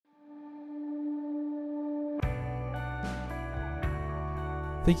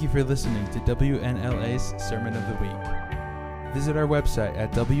Thank you for listening to WNLA's Sermon of the Week. Visit our website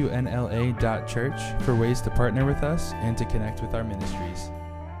at wnla.church for ways to partner with us and to connect with our ministries.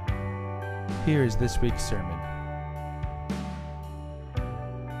 Here is this week's sermon.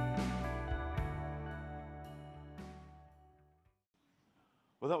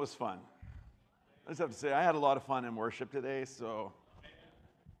 Well, that was fun. I just have to say, I had a lot of fun in worship today, so.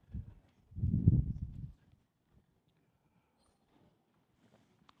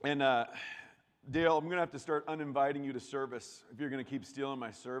 And Dale, I'm going to have to start uninviting you to service if you're going to keep stealing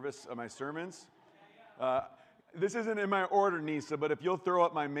my sermons. This isn't in my order, Nisa, but if you'll throw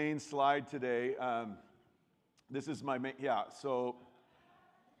up my main slide today, this is my main, so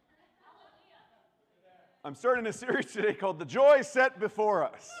I'm starting a series today called The Joy Set Before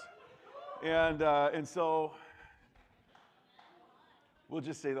Us. And so we'll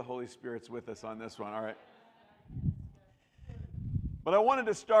just say the Holy Spirit's with us on this one, all right? But I wanted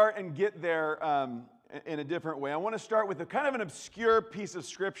to start and get there in a different way. I want to start with a kind of an obscure piece of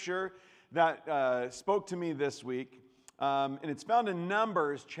scripture that spoke to me this week. And it's found in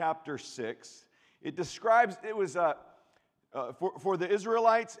Numbers chapter 6. It describes, it was, for the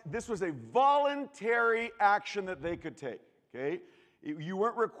Israelites, this was a voluntary action that they could take, okay? You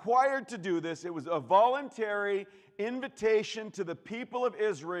weren't required to do this. It was a voluntary invitation to the people of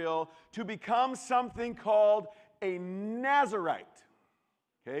Israel to become something called a Nazirite.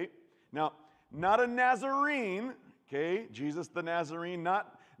 Okay? Now, not a Nazarene, okay? Jesus the Nazarene,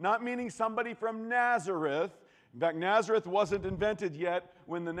 not meaning somebody from Nazareth. In fact, Nazareth wasn't invented yet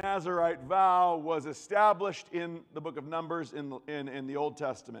when the Nazirite vow was established in the book of Numbers in the Old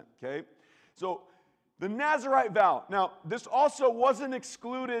Testament, okay? So, the Nazirite vow. Now, this also wasn't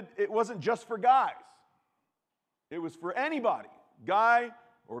excluded. It wasn't just for guys. It was for anybody, guy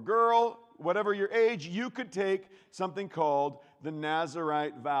or girl, whatever your age, you could take something called the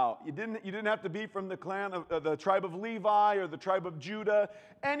Nazirite vow. You didn't have to be from the clan of the tribe of Levi or the tribe of Judah.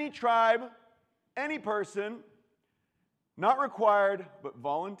 Any tribe, any person, not required, but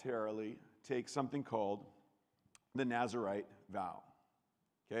voluntarily take something called the Nazirite vow.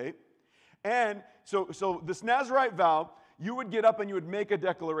 Okay? And so this Nazirite vow, you would get up and you would make a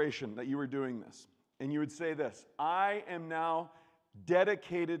declaration that you were doing this. And you would say this: I am now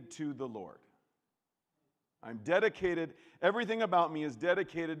dedicated to the Lord. I'm dedicated. Everything about me is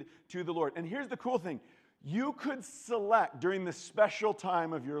dedicated to the Lord. And here's the cool thing. You could select during this special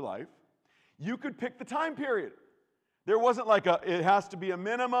time of your life, you could pick the time period. There wasn't like it has to be a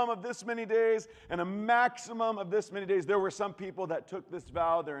minimum of this many days and a maximum of this many days. There were some people that took this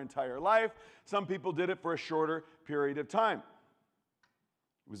vow their entire life. Some people did it for a shorter period of time.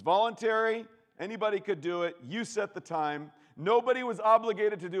 It was voluntary. Anybody could do it. You set the time. Nobody was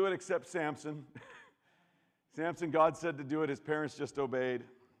obligated to do it except Samson. Samson, God said to do it. His parents just obeyed.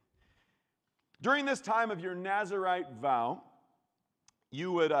 During this time of your Nazirite vow,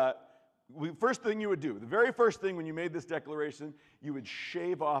 you would, first thing you would do, the very first thing when you made this declaration, you would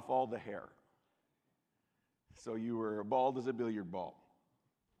shave off all the hair. So you were bald as a billiard ball.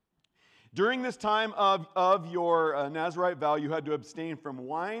 During this time of your Nazirite vow, you had to abstain from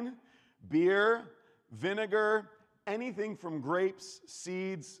wine, beer, vinegar, anything from grapes,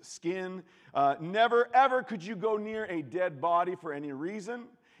 seeds, skin. Never, ever could you go near a dead body for any reason.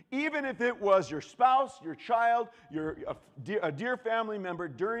 Even if it was your spouse, your child, a dear family member,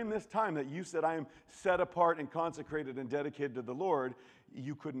 during this time that you said, I am set apart and consecrated and dedicated to the Lord,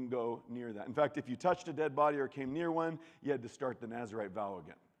 you couldn't go near that. In fact, if you touched a dead body or came near one, you had to start the Nazirite vow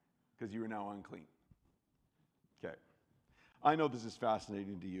again because you were now unclean. Okay. I know this is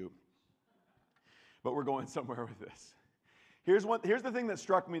fascinating to you, but we're going somewhere with this. Here's the thing that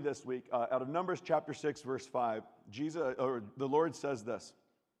struck me this week. Out of Numbers chapter 6, verse 5, the Lord says this: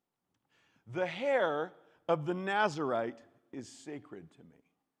 the hair of the Nazirite is sacred to me.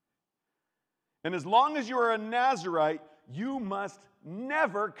 And as long as you are a Nazirite, you must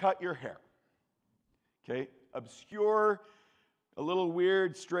never cut your hair. Okay? Obscure, a little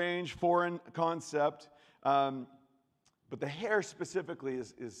weird, strange, foreign concept. But the hair specifically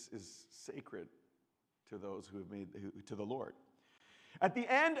is sacred to those who have made to the Lord. At the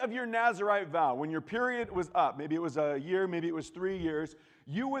end of your Nazirite vow, when your period was up, maybe it was a year, maybe it was 3 years,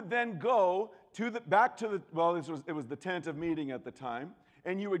 you would then go back to it was the tent of meeting at the time,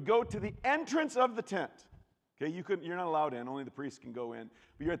 and you would go to the entrance of the tent. Okay, you're not allowed in, only the priest can go in.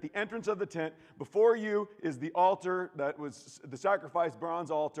 But you're at the entrance of the tent. Before you is the altar that was the sacrifice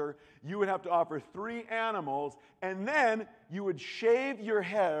bronze altar. You would have to offer 3 animals, and then you would shave your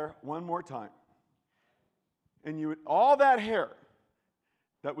hair one more time. And all that hair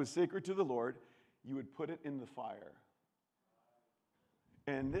that was sacred to the Lord, you would put it in the fire.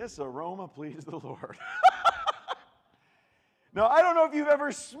 and this aroma pleased the Lord. Now, I don't know if you've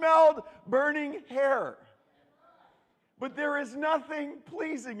ever smelled burning hair, but there is nothing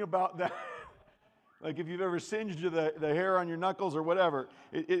pleasing about that. Like if you've ever singed the hair on your knuckles or whatever,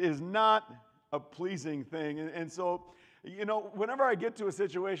 it is not a pleasing thing. And so, whenever I get to a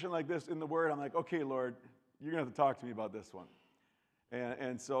situation like this in the Word, I'm like, okay, Lord, you're going to have to talk to me about this one.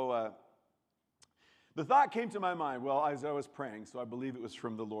 And so the thought came to my mind, well, as I was praying, so I believe it was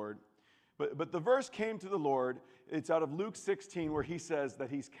from the Lord. But the verse came to the Lord. It's out of Luke 16 where he says that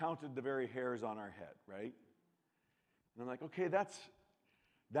he's counted the very hairs on our head, right? And I'm like, okay,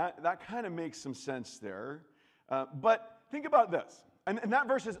 that kind of makes some sense there. But think about this. And that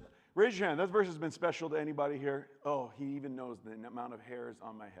verse is, raise your hand, that verse has been special to anybody here? Oh, he even knows the amount of hairs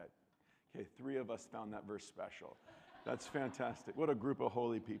on my head. Okay, 3 of us found that verse special. That's fantastic. What a group of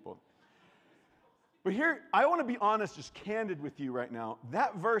holy people. But here, I want to be honest, just candid with you right now.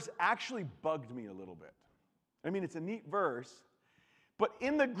 That verse actually bugged me a little bit. I mean, it's a neat verse, but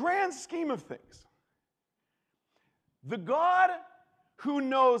in the grand scheme of things, the God who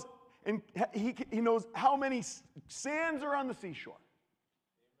knows, and he knows how many sands are on the seashore.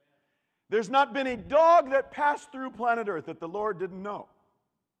 There's not been a dog that passed through planet Earth that the Lord didn't know.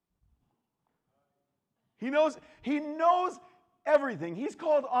 He knows everything. He's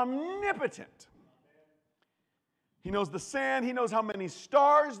called omnipotent. He knows the sand. He knows how many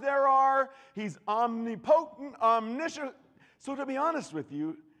stars there are. He's omnipotent, omniscient. So to be honest with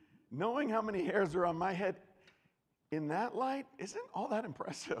you, knowing how many hairs are on my head in that light isn't all that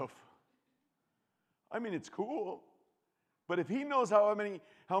impressive. I mean, it's cool. But if he knows how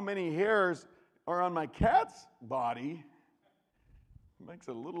many hairs are on my cat's body, it makes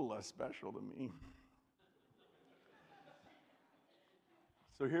it a little less special to me.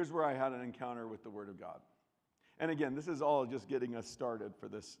 So here's where I had an encounter with the Word of God. And again, this is all just getting us started for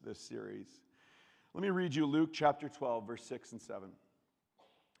this series. Let me read you Luke chapter 12, verse 6 and 7.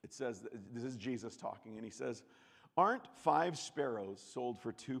 It says, this is Jesus talking, and he says, "Aren't 5 sparrows sold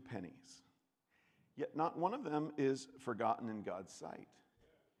for 2 pennies? Yet not one of them is forgotten in God's sight.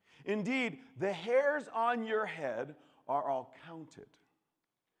 Indeed, the hairs on your head are all counted.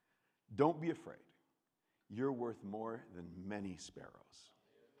 Don't be afraid. You're worth more than many sparrows."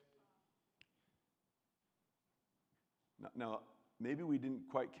 Now, maybe we didn't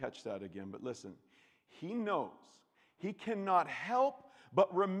quite catch that again, but listen. He knows. He cannot help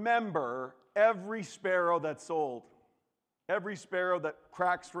but remember every sparrow that's sold. Every sparrow that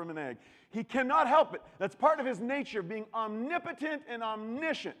cracks from an egg. He cannot help it. That's part of his nature, being omnipotent and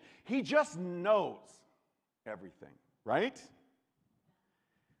omniscient. He just knows everything, right?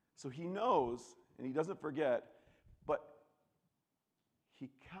 So he knows, and he doesn't forget, but he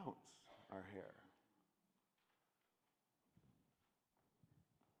counts our hair.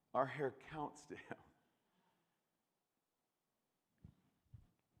 Our hair counts to him.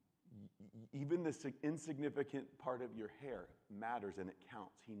 Even this insignificant part of your hair matters and it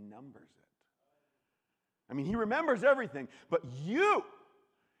counts. He numbers it. I mean, he remembers everything, but you,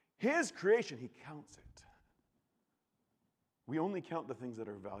 his creation, he counts it. We only count the things that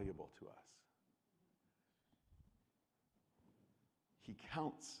are valuable to us. He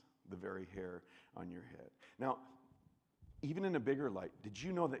counts the very hair on your head. Now, even in a bigger light, did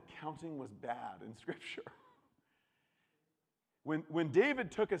you know that counting was bad in Scripture? When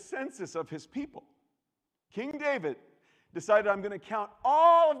David took a census of his people, King David decided, I'm going to count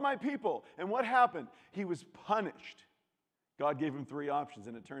all of my people. And what happened? He was punished. God gave him 3 options,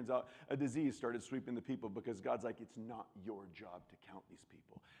 and it turns out a disease started sweeping the people because God's like, it's not your job to count these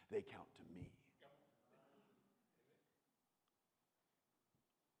people. They count to me.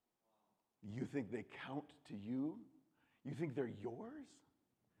 You think they count to you? You think they're yours?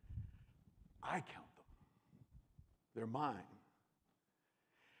 I count them. They're mine.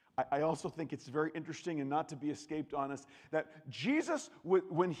 I also think it's very interesting and not to be escaped on us that Jesus,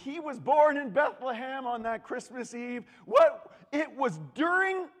 when he was born in Bethlehem on that Christmas Eve, it was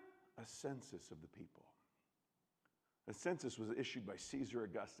during a census of the people. A census was issued by Caesar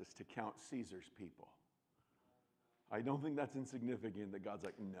Augustus to count Caesar's people. I don't think that's insignificant that God's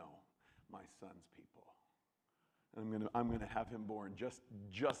like, no, my son's people. I'm going to have him born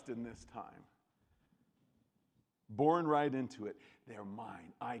just in this time. Born right into it. They're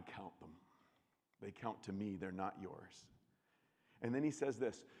mine. I count them. They count to me. They're not yours. And then he says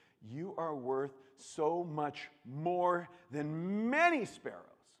this, you are worth so much more than many sparrows.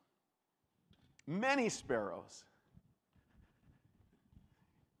 Many sparrows.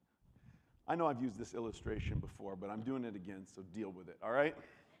 I know I've used this illustration before, but I'm doing it again, so deal with it, all right?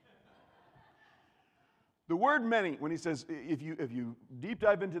 The word many, when he says, if you deep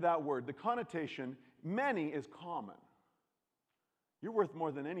dive into that word, the connotation, many is common. You're worth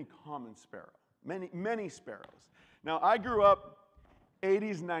more than any common sparrow. Many sparrows. Now, I grew up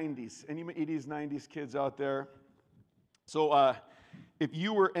 80s, 90s. Any 80s, 90s kids out there? So if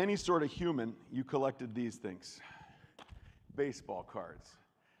you were any sort of human, you collected these things. Baseball cards.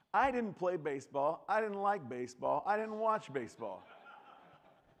 I didn't play baseball. I didn't like baseball. I didn't watch baseball.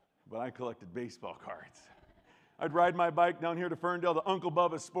 But I collected baseball cards. I'd ride my bike down here to Ferndale to Uncle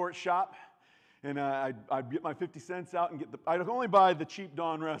Bubba's sports shop, and I'd get my 50 cents out and get I'd only buy the cheap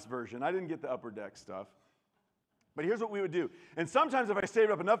Donruss version. I didn't get the Upper Deck stuff. But here's what we would do. And sometimes if I saved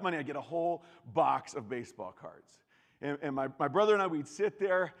up enough money, I'd get a whole box of baseball cards. And my brother and I, we'd sit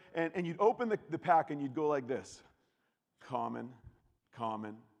there, and you'd open the pack, and you'd go like this. Common,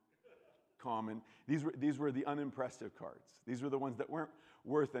 common, common. These were the unimpressive cards. These were the ones that weren't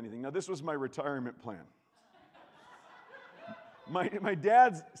worth anything. Now, this was my retirement plan. My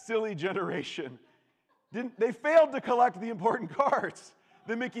dad's silly generation, they failed to collect the important cards.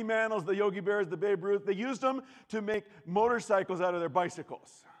 The Mickey Mantles, the Yogi Bears, the Babe Ruth, they used them to make motorcycles out of their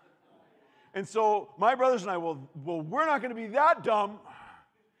bicycles. And so my brothers and I, well, we're not going to be that dumb.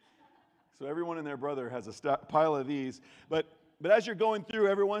 So everyone and their brother has a pile of these. But as you're going through,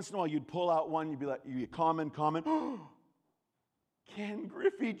 every once in a while, you'd pull out one, you'd be common. Ken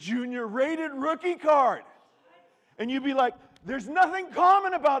Griffey Jr. rated rookie card. And you'd be like, there's nothing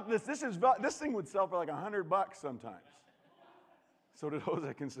common about this. This thing would sell for like $100 sometimes. So did Jose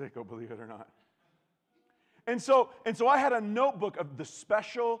Canseco, believe it or not. And so I had a notebook of the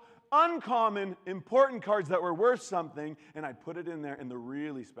special, uncommon, important cards that were worth something, and I'd put it in there, and the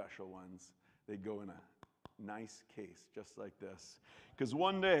really special ones, they'd go in a nice case, just like this. Because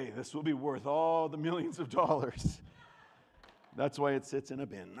one day, this will be worth all the millions of dollars. That's why it sits in a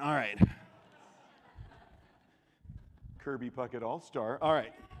bin. All right. Kirby Puckett All-Star. All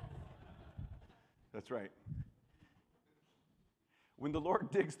right. That's right. When the Lord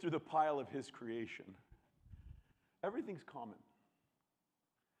digs through the pile of his creation, everything's common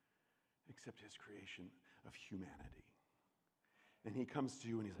except his creation of humanity. And he comes to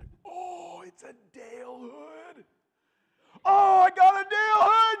you and he's like, oh, it's a Dale Hood. Oh, I got a Dale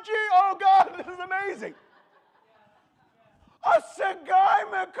Hood. Gee, oh God, this is amazing. A Sagai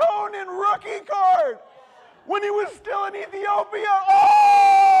McConan rookie card when he was still in Ethiopia.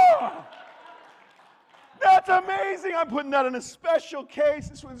 Oh! That's amazing. I'm putting that in a special case.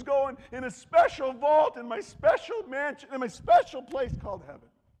 This one's going in a special vault in my special mansion, in my special place called heaven.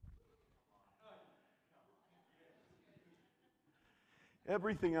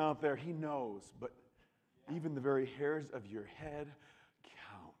 Everything out there, he knows, but even the very hairs of your head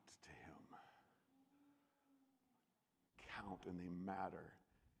count to him. Count, and they matter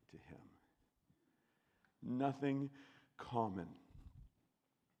to him. Nothing common.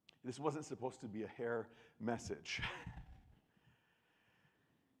 This wasn't supposed to be a hair message.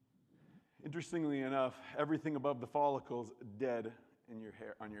 Interestingly enough, everything above the follicles dead in your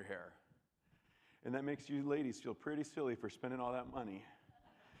hair, on your hair. And that makes you ladies feel pretty silly for spending all that money.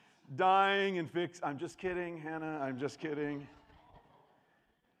 Dying and I'm just kidding, Hannah, I'm just kidding.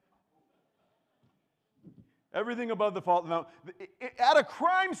 Everything above the fault. Now, at a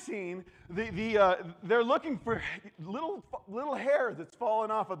crime scene, they're looking for little hair that's fallen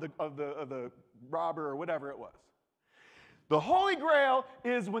off of the robber or whatever it was. The Holy Grail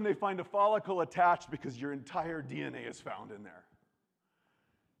is when they find a follicle attached because your entire DNA is found in there.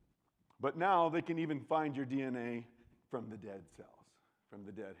 But now they can even find your DNA from the dead cells, from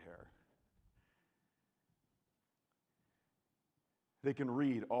the dead hair. They can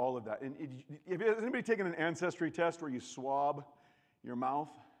read all of that. And has anybody taken an ancestry test where you swab your mouth,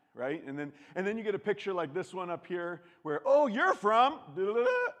 right? And then you get a picture like this one up here where, oh, you're from,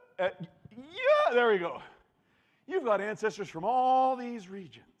 yeah, there we go. You've got ancestors from all these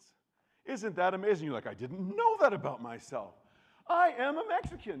regions. Isn't that amazing? You're like, I didn't know that about myself. I am a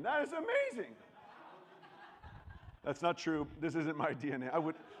Mexican. That is amazing. That's not true. This isn't my DNA.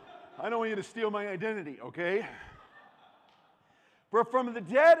 I don't want you to steal my identity, okay? But from the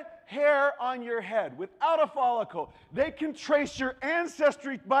dead hair on your head, without a follicle, they can trace your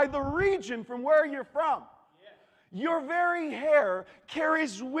ancestry by the region from where you're from. Yeah. Your very hair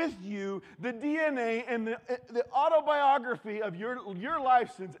carries with you the DNA and the autobiography of your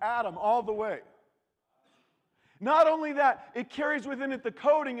life since Adam all the way. Not only that, it carries within it the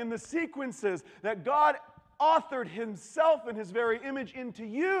coding and the sequences that God authored himself in his very image into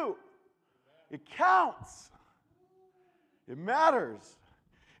you. It counts. It matters.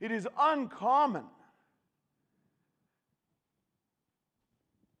 It is uncommon.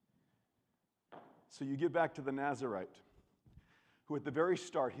 So you get back to the Nazarite, who at the very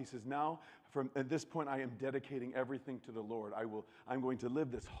start, he says, now, from at this point, I am dedicating everything to the Lord. I'm going to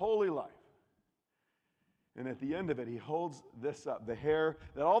live this holy life. And at the end of it, he holds this up,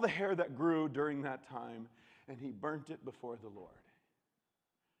 all the hair that grew during that time, and he burnt it before the Lord.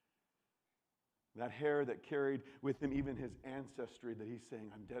 That hair that carried with him even his ancestry, that he's saying,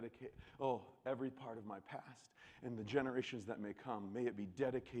 I'm dedicated, every part of my past and the generations that may come, may it be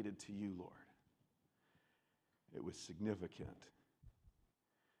dedicated to you, Lord. It was significant.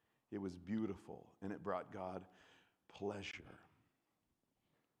 It was beautiful, and it brought God pleasure.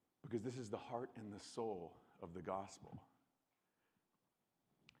 Because this is the heart and the soul of the gospel.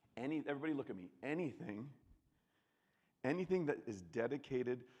 Everybody look at me. Anything that is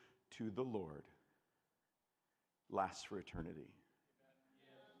dedicated to the Lord lasts for eternity.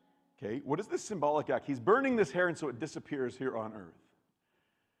 Okay, what is this symbolic act? He's burning this hair and so it disappears here on earth.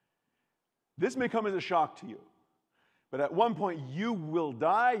 This may come as a shock to you, but at one point you will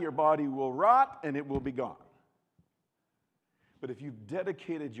die, your body will rot, and it will be gone. But if you've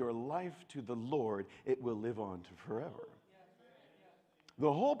dedicated your life to the Lord, it will live on to forever.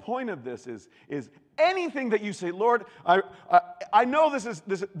 The whole point of this is anything that you say, Lord, I know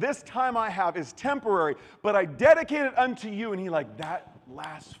this time I have is temporary, but I dedicate it unto you. And that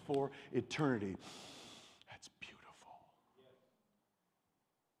lasts for eternity. That's beautiful.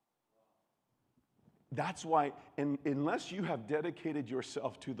 That's why, unless you have dedicated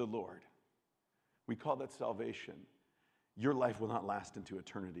yourself to the Lord, we call that salvation, your life will not last into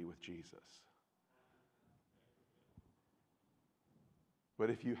eternity with Jesus. But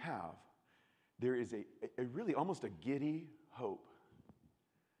if you have, there is a really almost a giddy hope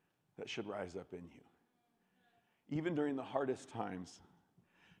that should rise up in you. Even during the hardest times,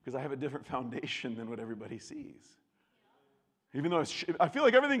 because I have a different foundation than what everybody sees. Even though I feel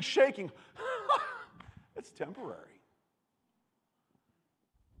like everything's shaking, it's temporary.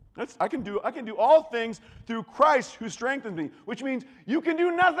 I can do all things through Christ who strengthens me, which means you can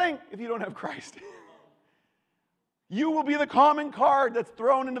do nothing if you don't have Christ. You will be the common card that's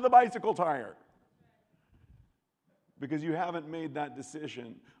thrown into the bicycle tire because you haven't made that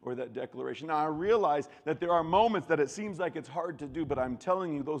decision or that declaration. Now, I realize that there are moments that it seems like it's hard to do, but I'm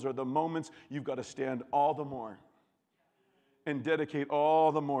telling you, those are the moments you've got to stand all the more and dedicate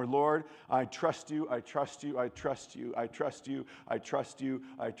all the more. Lord, I trust you, I trust you, I trust you, I trust you, I trust you,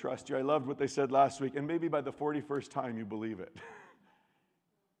 I trust you. I loved what they said last week, and maybe by the 41st time you believe it.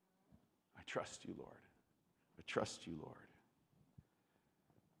 I trust you, Lord. I trust you, Lord.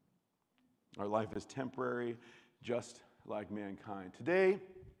 Our life is temporary, just like mankind.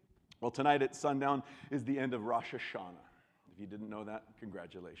 Tonight at sundown is the end of Rosh Hashanah. If you didn't know that,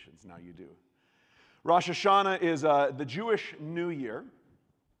 congratulations, now you do. Rosh Hashanah is the Jewish New Year.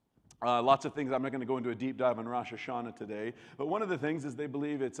 Lots of things, I'm not going to go into a deep dive on Rosh Hashanah today, but one of the things is they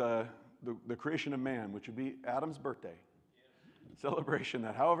believe it's the creation of man, which would be Adam's birthday. Celebration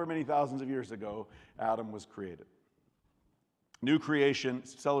that however many thousands of years ago Adam was created. New creation,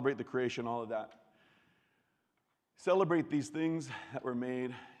 celebrate the creation, all of that. Celebrate these things that were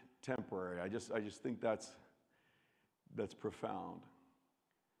made temporary. I just think that's profound.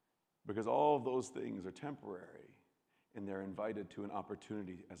 Because all of those things are temporary, and they're invited to an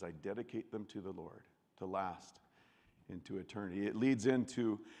opportunity as I dedicate them to the Lord to last into eternity. It leads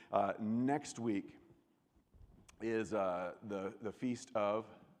into next week is the feast of,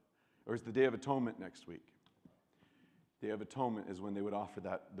 or is the Day of Atonement next week. Day of Atonement is when they would offer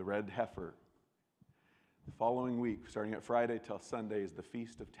the red heifer. The following week, starting at Friday till Sunday, is the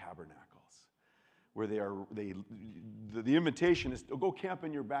Feast of Tabernacles, where the invitation is to go camp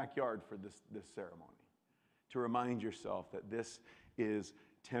in your backyard for this ceremony, to remind yourself that this is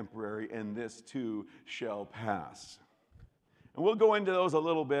temporary and this too shall pass. And we'll go into those a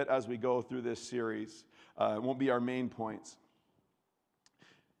little bit as we go through this series. It won't be our main points.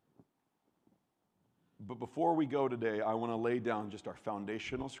 But before we go today, I want to lay down just our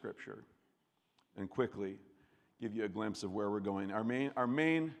foundational scripture and quickly give you a glimpse of where we're going. Our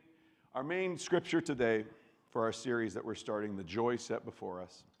main scripture today for our series that we're starting, The Joy Set Before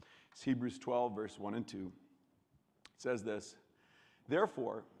Us, is Hebrews 12, verse 1 and 2. It says this,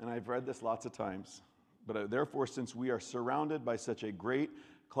 therefore, and I've read this lots of times, but therefore, since we are surrounded by such a great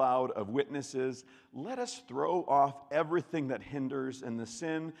cloud of witnesses, let us throw off everything that hinders and the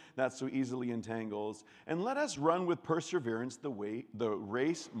sin that so easily entangles, and let us run with perseverance the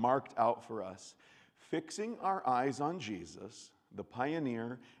race marked out for us, fixing our eyes on Jesus, the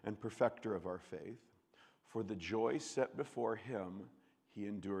pioneer and perfecter of our faith. For the joy set before him, he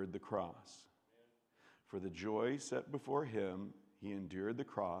endured the cross. For the joy set before him, he endured the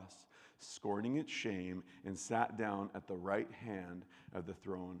cross, scorning its shame, and sat down at the right hand of the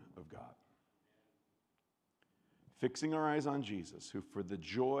throne of God. Fixing our eyes on Jesus, who for the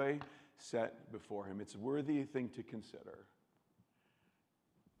joy set before him, it's a worthy thing to consider.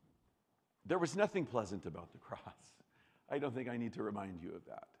 There was nothing pleasant about the cross. I don't think I need to remind you of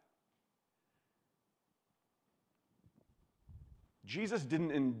that. Jesus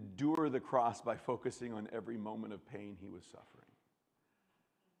didn't endure the cross by focusing on every moment of pain he was suffering.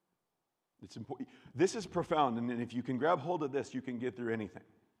 It's important. This is profound, and if you can grab hold of this, you can get through anything.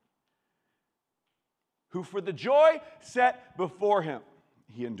 Who for the joy set before him,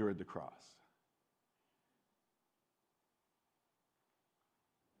 he endured the cross.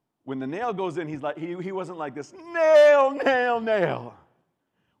 When the nail goes in, he's like, he wasn't like this, nail, nail, nail.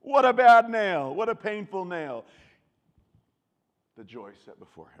 What a bad nail. What a painful nail. The joy set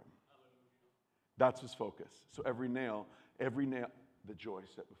before him. That's his focus. So every nail, the joy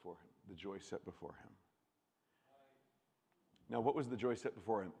set before him. The joy set before him. Now, what was the joy set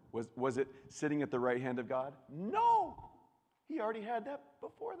before him? Was it sitting at the right hand of God? No. He already had that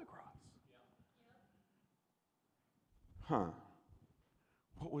before the cross. Huh.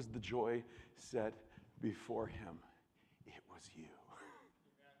 What was the joy set before him? It was you.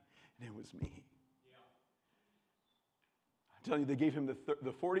 And it was me. I'm telling you, they gave him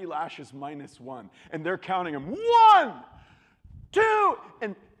the 40 lashes minus 1. And they're counting him. 1, 2.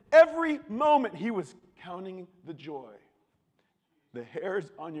 And every moment he was counting the joy. The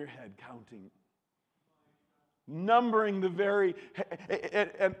hairs on your head counting. Numbering the very...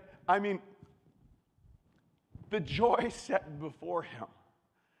 And I mean, the joy set before him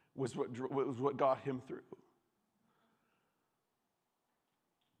was what got him through.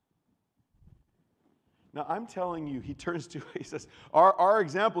 Now, I'm telling you, he says, our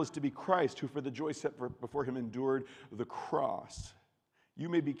example is to be Christ, who for the joy set before him endured the cross. You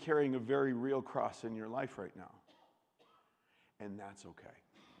may be carrying a very real cross in your life right now. And that's okay.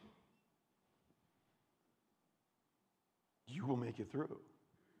 You will make it through.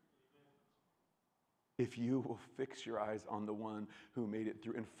 If you will fix your eyes on the one who made it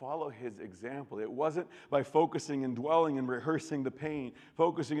through and follow his example. It wasn't by focusing and dwelling and rehearsing the pain.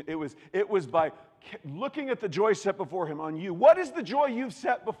 It was by looking at the joy set before him on you. What is the joy you've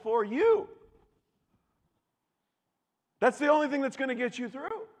set before you? That's the only thing that's going to get you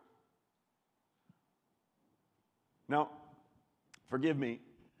through. Now, forgive me,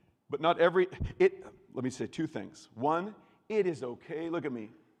 but not every... Let me say two things. One, it is okay. Look at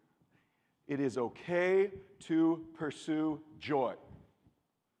me. It is okay to pursue joy.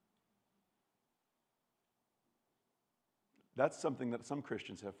 That's something that some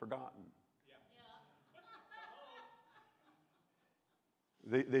Christians have forgotten.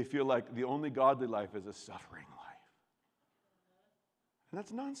 They feel like the only godly life is a suffering life. And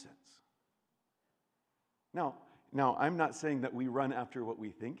that's nonsense. Now, I'm not saying that we run after what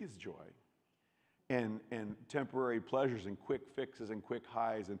we think is joy. And temporary pleasures and quick fixes and quick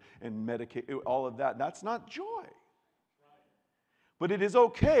highs and medicate, all of that. That's not joy. But it is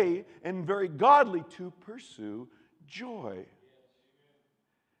okay and very godly to pursue joy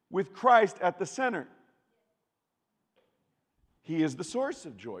with Christ at the center. He is the source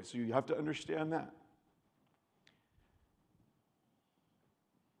of joy, so you have to understand that.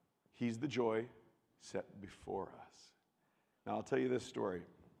 He's the joy set before us. Now, I'll tell you this story.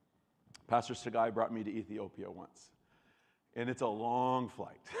 Pastor Sagai brought me to Ethiopia once, and it's a long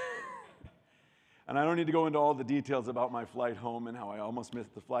flight. And I don't need to go into all the details about my flight home and how I almost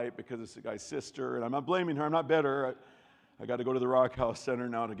missed the flight because of Sagai's sister, and I'm not blaming her, I'm not bitter. I got to go to the Rock House Center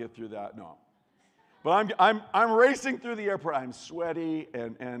now to get through that. No. But I'm racing through the airport. I'm sweaty,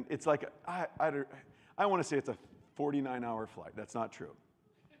 and it's like, I want to say it's a 49-hour flight. That's not true.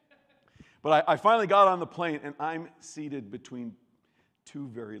 But I finally got on the plane, and I'm seated between two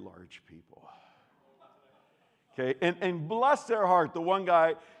very large people. Okay, and bless their heart, the one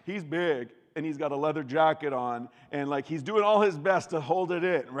guy, he's big, and he's got a leather jacket on, and like he's doing all his best to hold it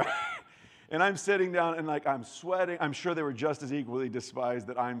in, right? And I'm sitting down, and like I'm sweating. I'm sure they were just as equally despised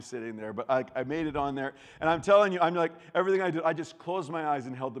that I'm sitting there, but I made it on there. And I'm telling you, I'm like, everything I did, I just closed my eyes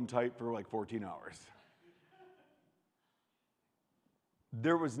and held them tight for like 14 hours.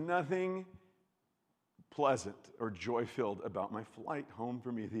 There was nothing pleasant or joy-filled about my flight home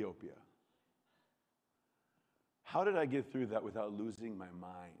from Ethiopia. How did I get through that without losing my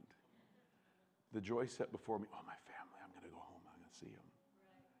mind? The joy set before me, oh, my family, I'm going to go home, I'm going to see them.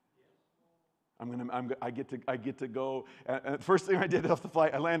 I get to go. First thing I did off the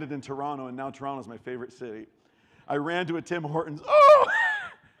flight, I landed in Toronto, and now Toronto is my favorite city. I ran to a Tim Hortons. Oh!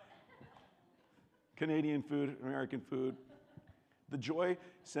 Canadian food, American food. The joy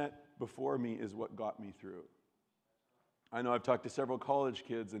set before me is what got me through. I know I've talked to several college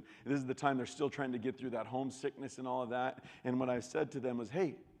kids, and this is the time they're still trying to get through that homesickness and all of that. And what I said to them was,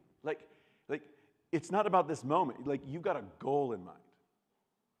 hey, like it's not about this moment. Like, you've got a goal in mind.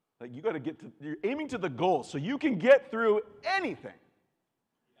 Like, you got to you're aiming to the goal so you can get through anything.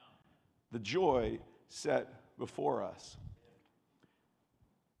 The joy set before us.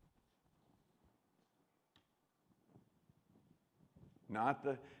 Not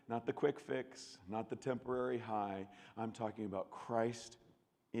the quick fix, not the temporary high. I'm talking about Christ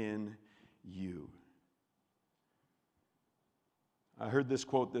in you. I heard this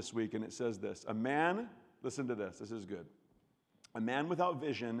quote this week, and it says this: a man, listen to this, this is good. A man without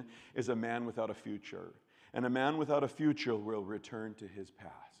vision is a man without a future, and a man without a future will return to his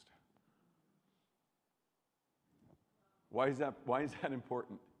past. Why is that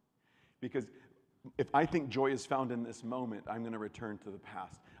important? Because if I think joy is found in this moment, I'm going to return to the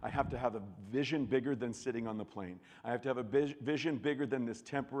past. I have to have a vision bigger than sitting on the plane. I have to have a vision bigger than this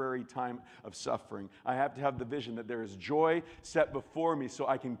temporary time of suffering. I have to have the vision that there is joy set before me so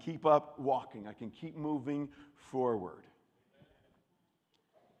I can keep up walking. I can keep moving forward.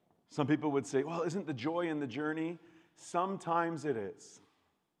 Some people would say, well, isn't the joy in the journey? Sometimes it is.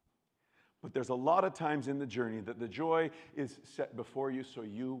 But there's a lot of times in the journey that the joy is set before you so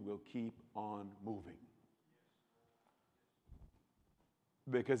you will keep on moving.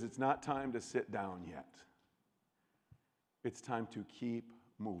 Because it's not time to sit down yet. It's time to keep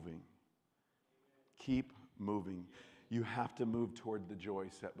moving. Keep moving. You have to move toward the joy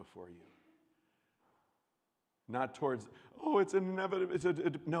set before you. Not towards, oh, it's inevitable.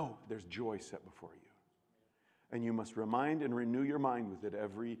 No, there's joy set before you. And you must remind and renew your mind with it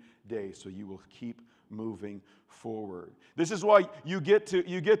every day so you will keep moving forward. This is why you get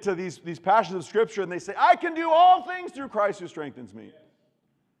to these passages of Scripture and they say, I can do all things through Christ who strengthens me.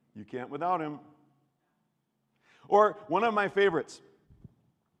 You can't without Him. Or one of my favorites,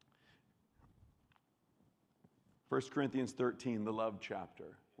 1 Corinthians 13, the love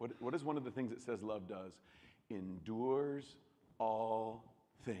chapter. What is one of the things it says love does? Endures all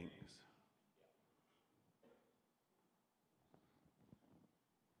things.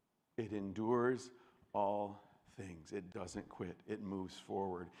 It endures all things. It doesn't quit. It moves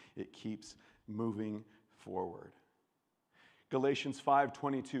forward. It keeps moving forward. Galatians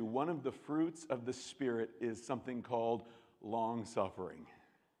 5:22, one of the fruits of the Spirit is something called long-suffering.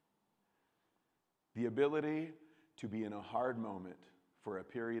 The ability to be in a hard moment for a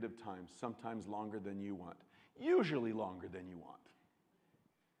period of time, sometimes longer than you want, usually longer than you want.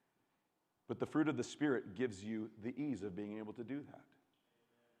 But the fruit of the Spirit gives you the ease of being able to do that.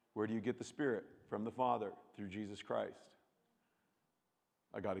 Where do you get the Spirit? From the Father, through Jesus Christ.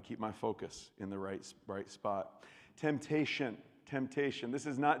 I got to keep my focus in the right spot. Temptation. This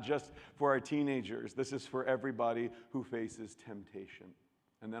is not just for our teenagers. This is for everybody who faces temptation.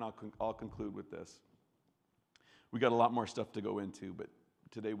 And then I'll conclude with this. We got a lot more stuff to go into, but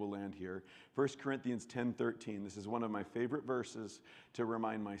today we'll land here. 1 Corinthians 10:13. This is one of my favorite verses to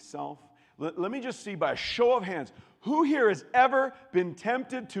remind myself. Let me just see by a show of hands, who here has ever been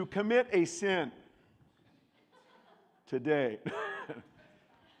tempted to commit a sin? Today.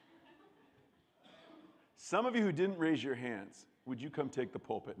 Some of you who didn't raise your hands, would you come take the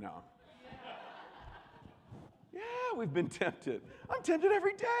pulpit now? Yeah, we've been tempted. I'm tempted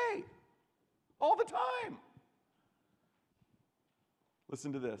every day. All the time.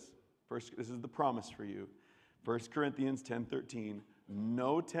 Listen to this. This is the promise for you. 1 Corinthians 10:13.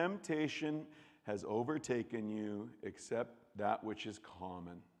 No temptation has overtaken you except that which is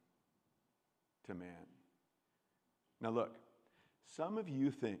common to man. Now look, some of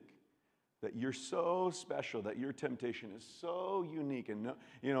you think that you're so special, that your temptation is so unique, and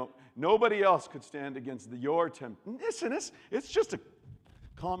nobody else could stand against your temptation. Listen, it's just a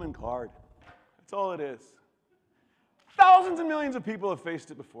common card. That's all it is. Thousands and millions of people have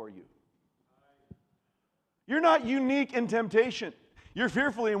faced it before you. You're not unique in temptation. You're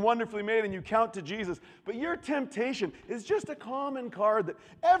fearfully and wonderfully made, and you count to Jesus. But your temptation is just a common card that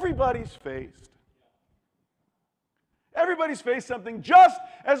everybody's faced. Everybody's faced something just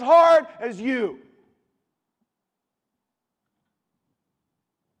as hard as you.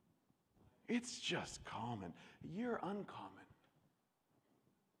 It's just common. You're uncommon.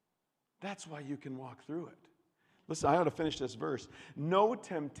 That's why you can walk through it. Listen, I ought to finish this verse. No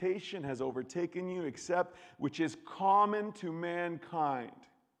temptation has overtaken you except which is common to mankind.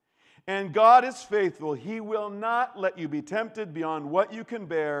 And God is faithful. He will not let you be tempted beyond what you can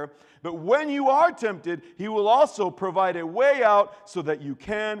bear. But when you are tempted, He will also provide a way out so that you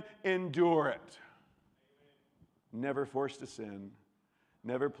can endure it. Never forced to sin.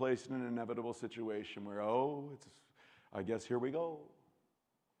 Never placed in an inevitable situation where, I guess here we go.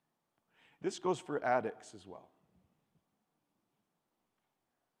 This goes for addicts as well.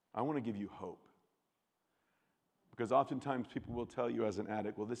 I want to give you hope. Because oftentimes people will tell you as an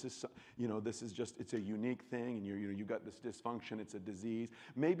addict, well, this is just, it's a unique thing, and you got this dysfunction, it's a disease.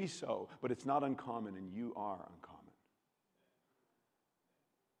 Maybe so, but it's not uncommon, and you are uncommon.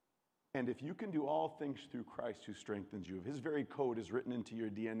 And if you can do all things through Christ who strengthens you, if his very code is written into your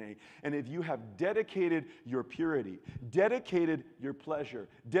DNA, and if you have dedicated your purity, dedicated your pleasure,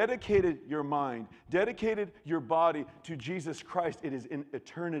 dedicated your mind, dedicated your body to Jesus Christ, it is in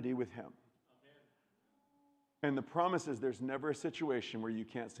eternity with him. And the promise is there's never a situation where you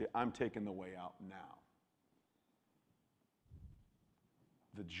can't say, I'm taking the way out now.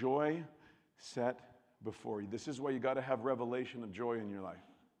 The joy set before you. This is why you got to have revelation of joy in your life.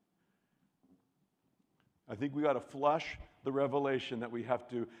 I think we got to flush the revelation that we have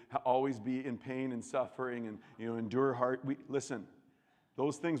to always be in pain and suffering and endure hard. Listen,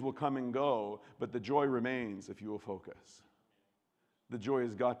 those things will come and go, but the joy remains if you will focus. The joy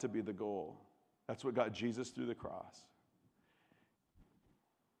has got to be the goal. That's what got Jesus through the cross.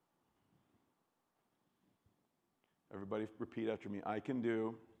 Everybody repeat after me. I can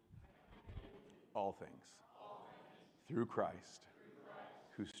do all things through Christ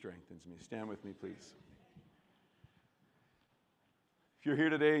who strengthens me. Stand with me, please. If you're here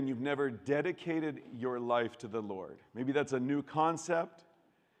today and you've never dedicated your life to the Lord, maybe that's a new concept,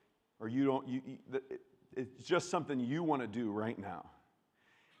 or it's just something you want to do right now.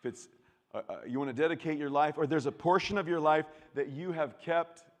 If it's you want to dedicate your life, or there's a portion of your life that you have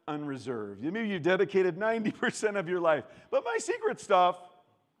kept unreserved. Maybe you dedicated 90% of your life, but my secret stuff,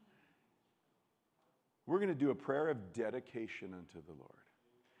 we're going to do a prayer of dedication unto the Lord,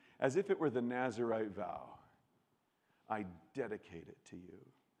 as if it were the Nazirite vow. I dedicate it to you.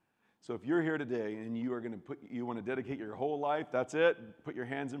 So if you're here today and you want to dedicate your whole life, that's it. Put your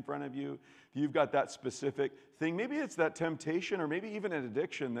hands in front of you. If you've got that specific thing, maybe it's that temptation or maybe even an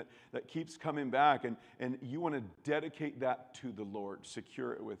addiction that keeps coming back, and you want to dedicate that to the Lord,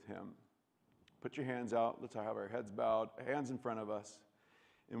 secure it with him. Put your hands out. Let's have our heads bowed, hands in front of us.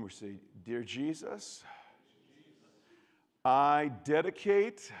 And we're saying, Dear Jesus, I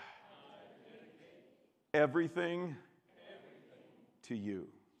dedicate everything to you.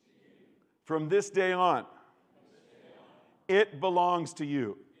 From this day on, it belongs to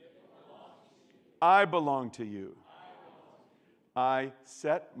you. I belong to you. I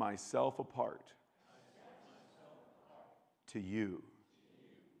set myself apart to you.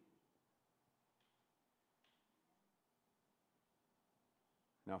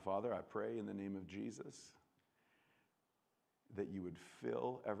 Now, Father, I pray in the name of Jesus that you would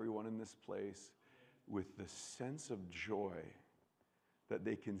fill everyone in this place with the sense of joy that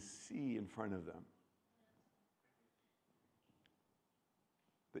they can see in front of them.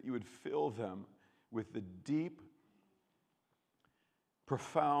 That you would fill them with the deep,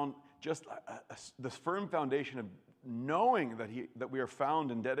 profound, just the firm foundation of knowing that we are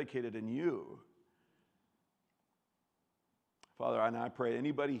found and dedicated in you. Father, and I pray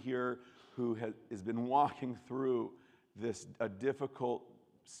anybody here who has been walking through a difficult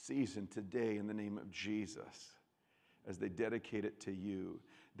season today, in the name of Jesus, as they dedicate it to you,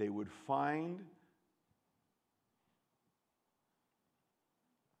 they would find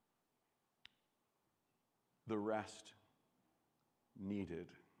the rest needed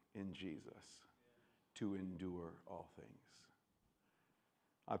in Jesus to endure all things.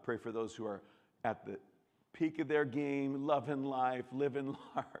 I pray for those who are at the peak of their game, loving life, living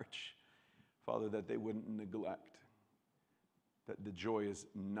large, Father, that they wouldn't neglect that the joy is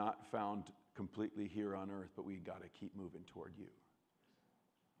not found completely here on earth, but we got to keep moving toward you.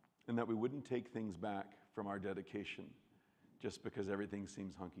 And that we wouldn't take things back from our dedication just because everything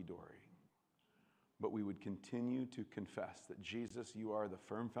seems hunky-dory. But we would continue to confess that, Jesus, you are the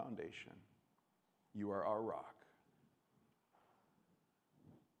firm foundation. You are our rock.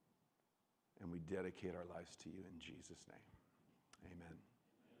 And we dedicate our lives to you in Jesus' name.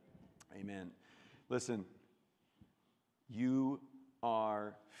 Amen. Amen. Listen, you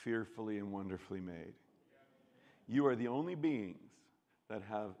are fearfully and wonderfully made. You are the only beings that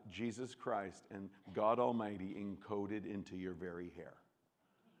have Jesus Christ and God Almighty encoded into your very hair.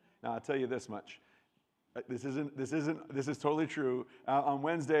 Now, I'll tell you this much. This is totally true. On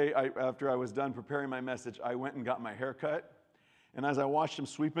Wednesday, after I was done preparing my message, I went and got my hair cut. And as I watched him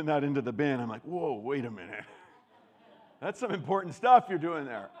sweeping that into the bin, I'm like, whoa, wait a minute. That's some important stuff you're doing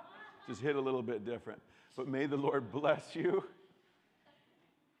there. Just hit a little bit different. But may the Lord bless you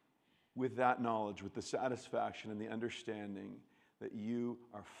with that knowledge, with the satisfaction and the understanding that you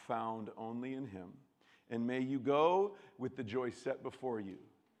are found only in him. And may you go with the joy set before you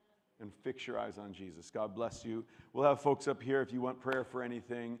and fix your eyes on Jesus. God bless you. We'll have folks up here if you want prayer for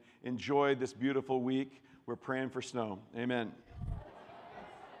anything. Enjoy this beautiful week. We're praying for snow. Amen.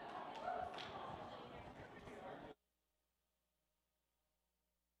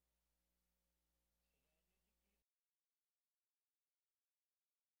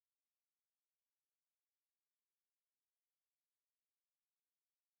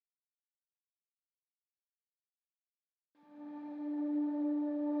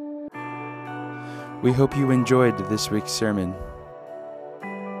 We hope you enjoyed this week's sermon.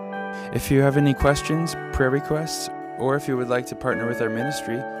 If you have any questions, prayer requests, or if you would like to partner with our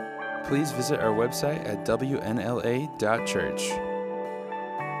ministry, please visit our website at wnla.church.